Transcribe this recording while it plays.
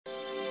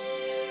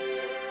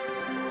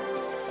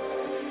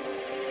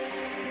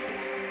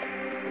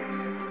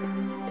Oh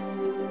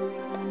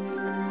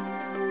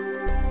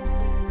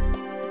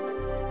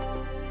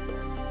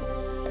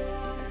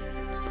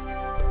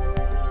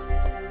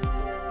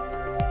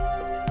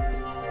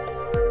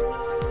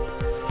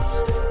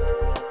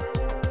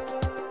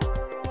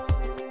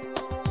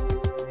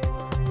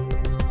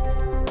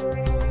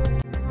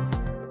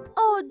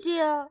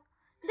dear,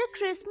 the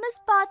Christmas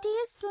party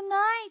is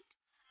tonight,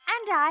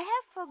 and I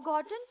have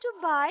forgotten to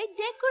buy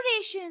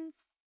decorations.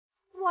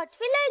 What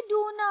will I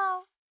do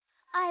now?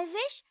 I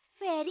wish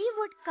Fairy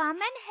would come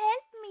and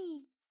help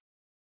me.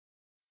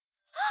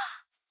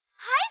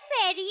 Hi,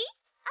 Fairy.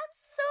 I'm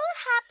so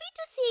happy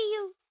to see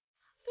you.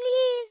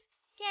 Please,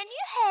 can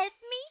you help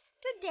me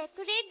to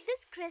decorate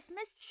this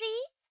Christmas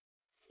tree?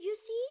 You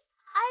see,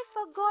 I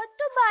forgot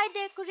to buy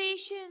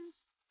decorations.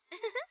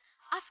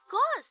 Of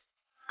course,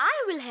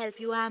 I will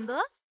help you,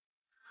 Amber.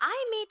 I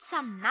made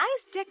some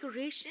nice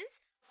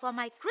decorations for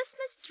my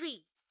Christmas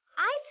tree.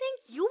 I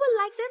think you will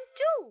like them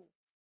too.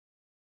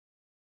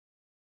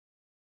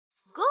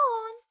 Go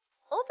on,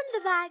 open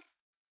the bag.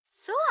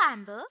 So,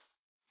 Amber,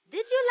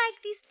 did you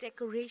like these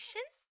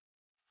decorations?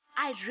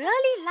 I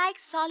really like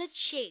solid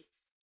shapes.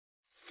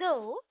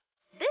 So,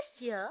 this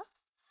year,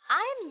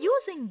 I am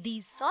using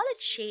these solid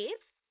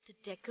shapes to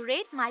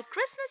decorate my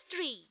Christmas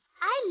tree.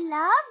 I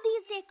love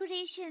these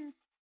decorations.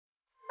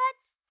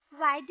 But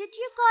why did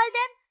you call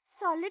them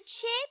solid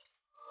shapes?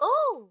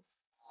 Oh,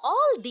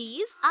 all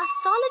these are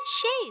solid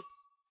shapes.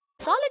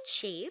 Solid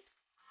shapes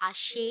are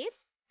shapes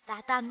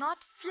that are not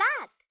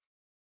flat.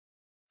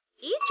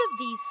 Each of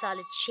these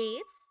solid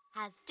shapes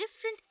has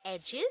different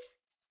edges,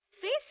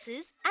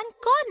 faces and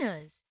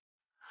corners.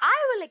 I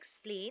will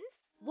explain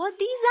what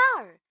these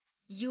are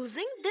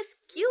using this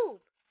cube.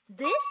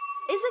 This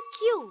is a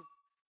cube.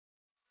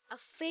 A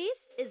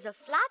face is a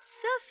flat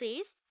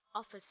surface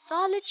of a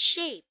solid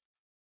shape.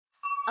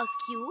 A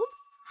cube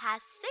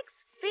has 6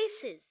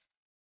 faces.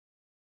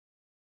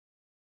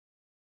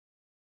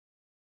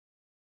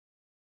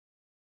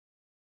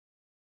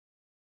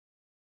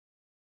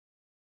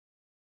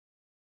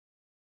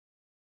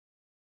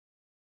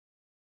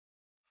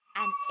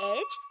 An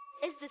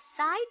edge is the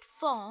side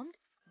formed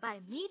by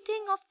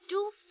meeting of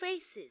 2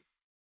 faces.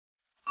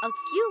 A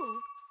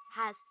cube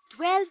has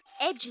 12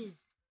 edges.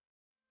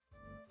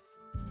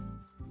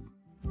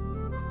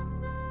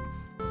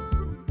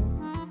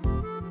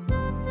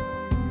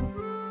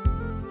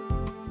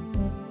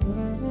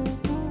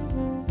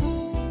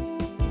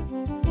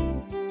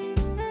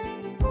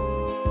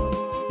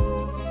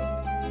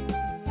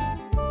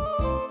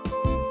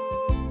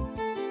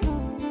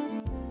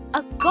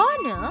 A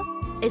corner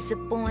is a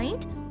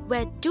point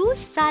where 2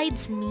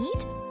 sides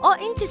meet or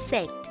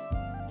intersect.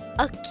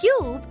 A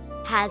cube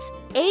has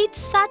 8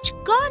 such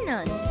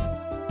corners.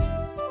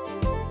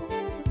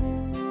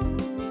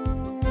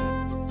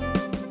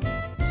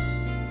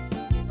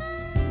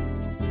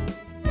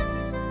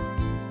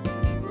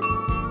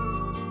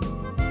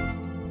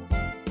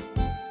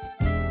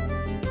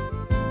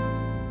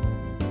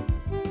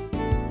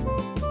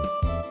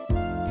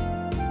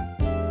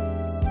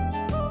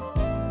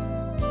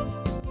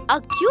 A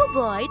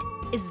cuboid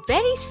is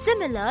very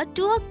similar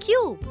to a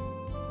cube.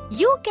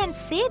 You can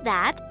say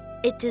that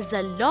it is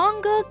a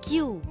longer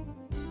cube.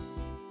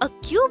 A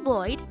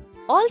cuboid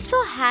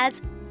also has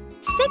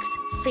 6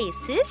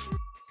 faces,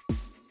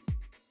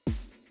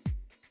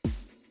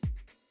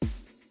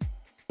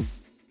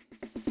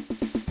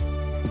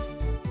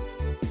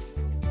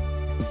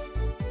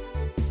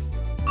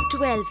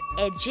 twelve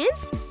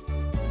edges,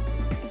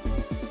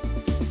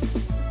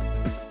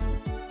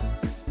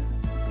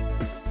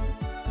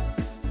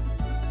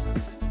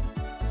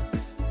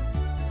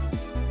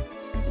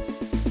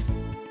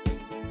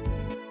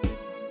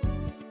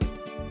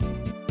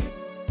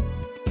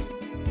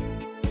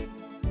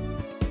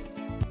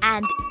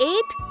 and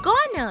 8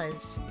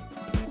 corners.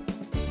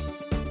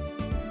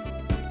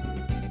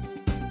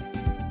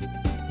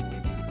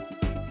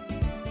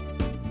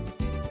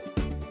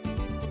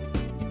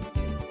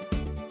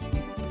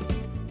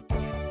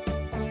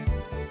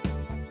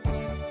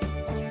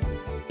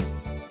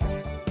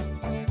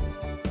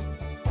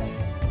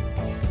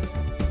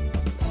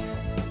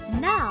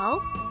 Now,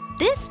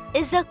 this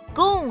is a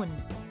cone.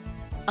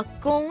 A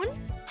cone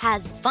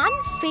has 1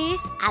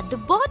 face at the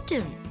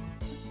bottom,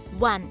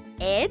 1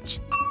 edge,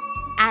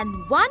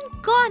 and 1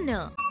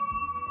 corner.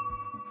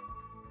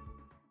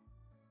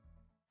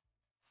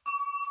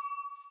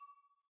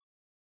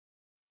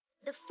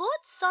 The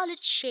fourth solid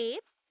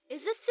shape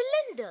is a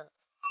cylinder.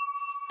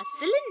 A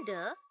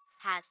cylinder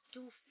has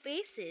 2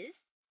 faces,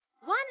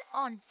 one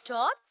on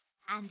top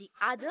and the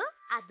other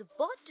at the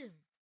bottom,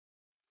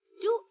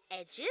 2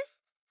 edges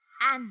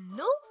and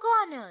no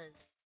corners.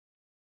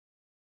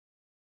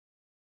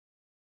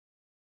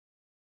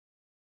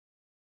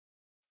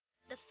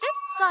 The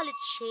fifth solid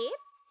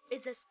shape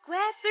is a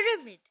square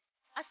pyramid.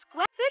 A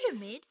square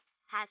pyramid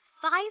has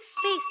 5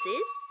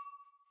 faces,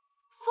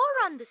 4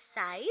 on the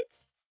sides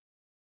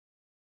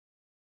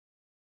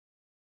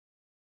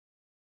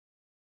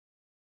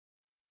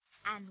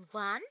and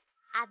 1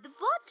 at the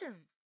bottom,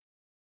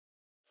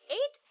 8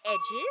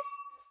 edges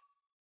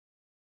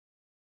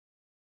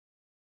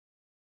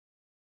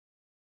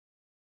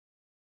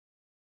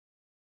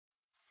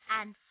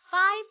and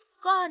 5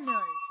 corners.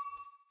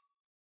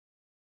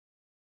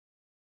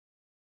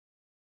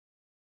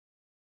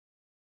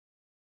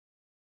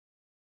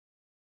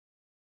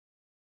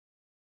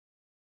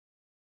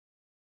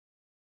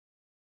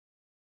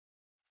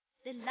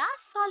 The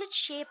last solid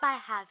shape I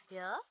have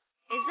here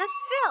is a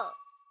sphere.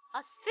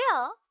 A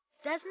sphere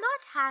does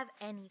not have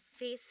any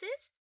faces,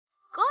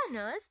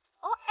 corners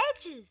or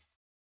edges.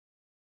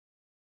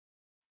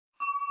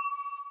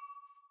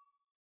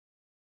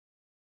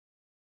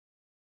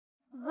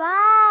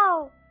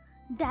 Wow!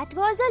 That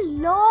was a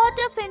lot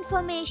of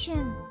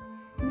information.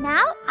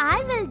 Now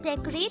I will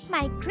decorate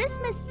my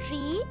Christmas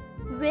tree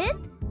with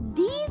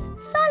these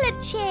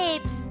solid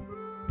shapes.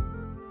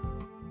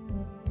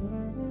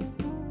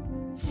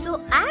 So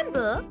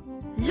Amber,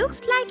 looks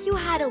like you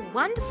had a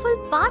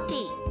wonderful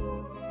party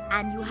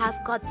and you have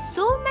got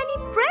so many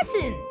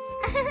presents.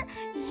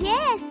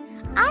 Yes,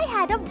 I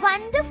had a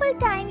wonderful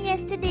time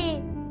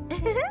yesterday.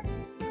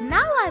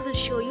 Now I will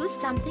show you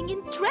something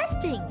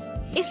interesting.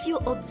 If you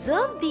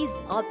observe these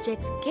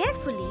objects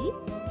carefully,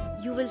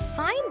 you will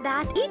find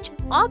that each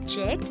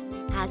object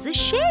has a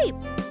shape.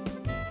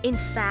 In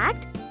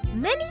fact,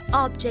 many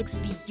objects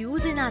we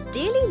use in our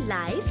daily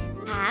life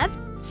have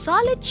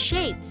solid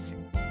shapes.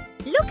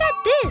 Look at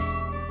this!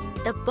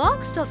 The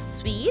box of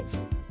sweets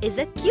is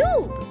a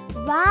cube.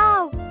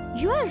 Wow,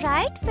 you are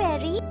right,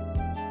 Fairy.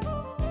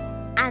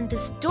 And the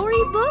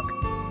storybook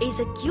is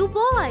a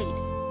cuboid.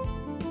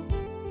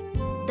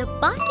 The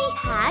party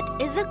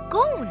hat is a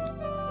cone.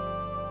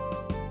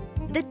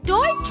 The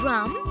toy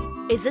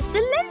drum is a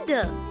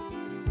cylinder.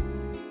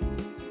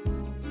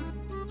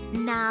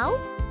 Now,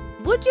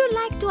 would you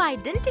like to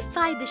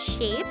identify the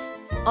shapes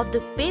of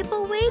the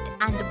paperweight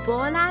and the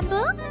ball,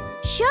 Amber?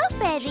 Sure,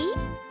 Fairy.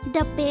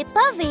 The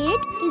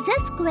paperweight is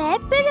a square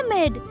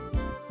pyramid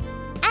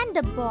and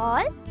the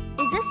ball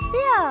is a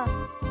sphere.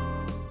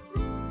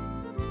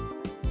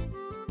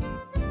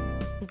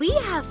 We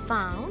have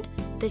found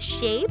the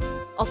shapes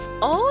of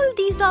all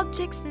these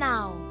objects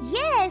now.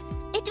 Yes,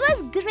 it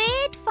was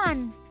great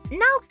fun.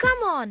 Now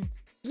come on,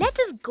 let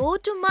us go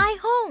to my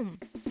home.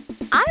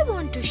 I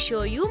want to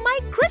show you my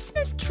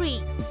Christmas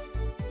tree.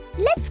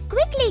 Let's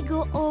quickly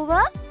go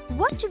over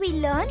what we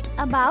learned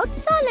about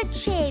solid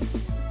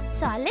shapes.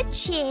 Solid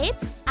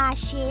shapes are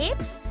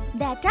shapes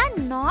that are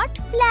not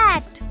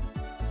flat.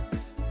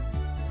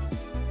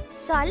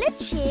 Solid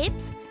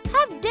shapes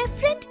have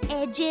different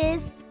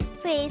edges,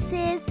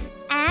 faces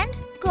and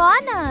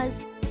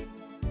corners.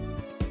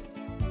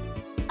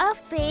 A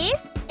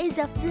face is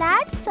a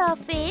flat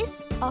surface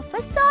of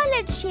a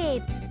solid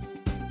shape.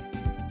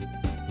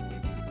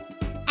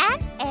 An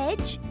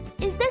edge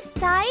is the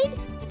side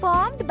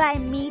formed by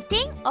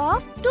meeting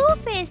of two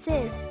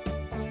faces.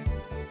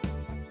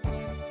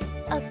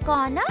 A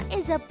corner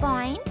is a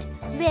point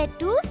where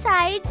two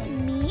sides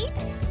meet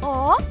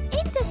or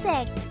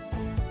intersect.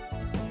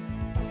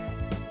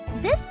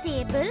 This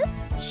table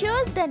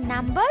shows the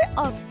number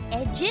of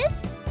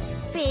edges,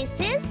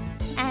 faces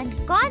and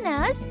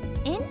corners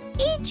in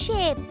each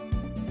shape.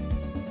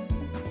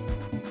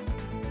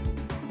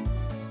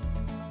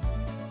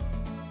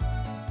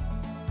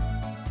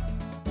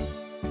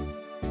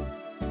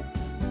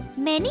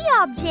 Many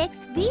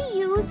objects we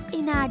use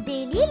in our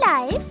daily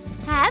life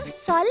have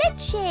solid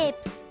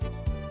shapes.